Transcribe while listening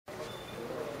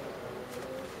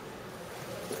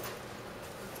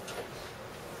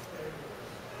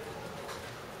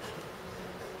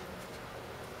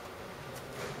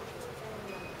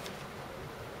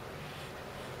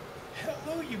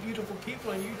Hello, you beautiful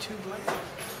people on YouTube land.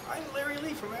 I'm Larry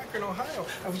Leigh from Akron, Ohio.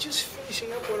 I was just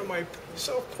finishing up one of my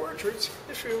self-portraits.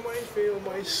 This reminds me of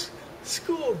my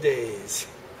school days.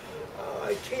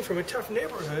 I came from a tough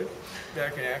neighborhood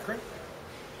back in Akron.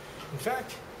 In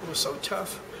fact, it was so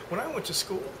tough, when I went to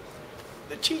school,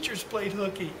 the teachers played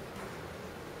hooky.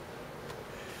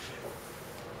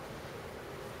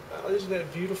 Wow, isn't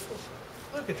that beautiful?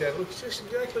 Look at that, it looks just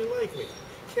exactly like me.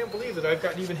 Can't believe that I've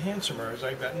gotten even handsomer as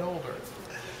I've gotten older.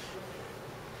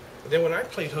 And then when I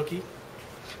played hooky,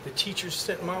 the teachers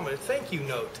sent Mom a thank you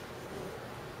note.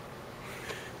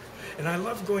 And I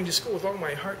loved going to school with all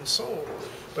my heart and soul,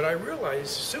 but I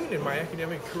realized soon in my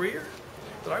academic career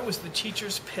that I was the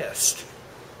teacher's pest.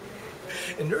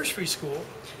 In nursery school,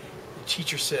 the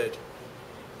teacher said,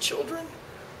 "Children,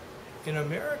 in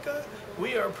America,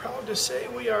 we are proud to say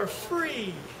we are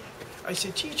free." I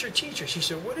said, "Teacher, teacher." She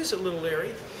said, "What is it, little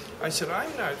Larry?" I said,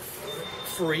 "I'm not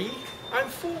free, I'm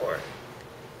four."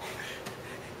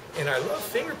 And I love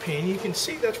finger painting. You can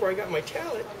see that's where I got my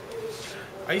talent.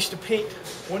 I used to paint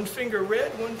one finger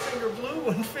red, one finger blue,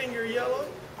 one finger yellow.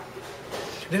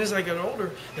 Then as I got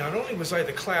older, not only was I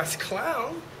the class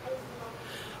clown,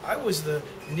 I was the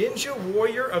ninja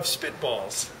warrior of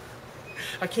spitballs.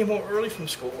 I came home early from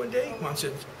school one day. Mom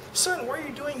said, "Son, why are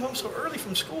you doing home so early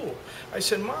from school?" I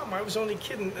said, "Mom, I was only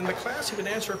kidding in the class who could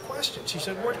answer a question." She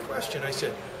said, "What question?" I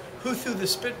said, "Who threw the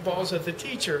spitballs at the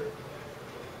teacher?"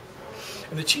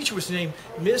 And the teacher was named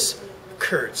Miss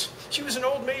Kurtz. She was an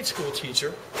old maid school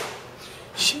teacher.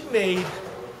 She made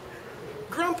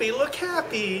Grumpy look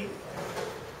happy.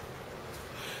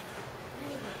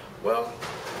 Well,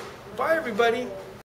 bye everybody.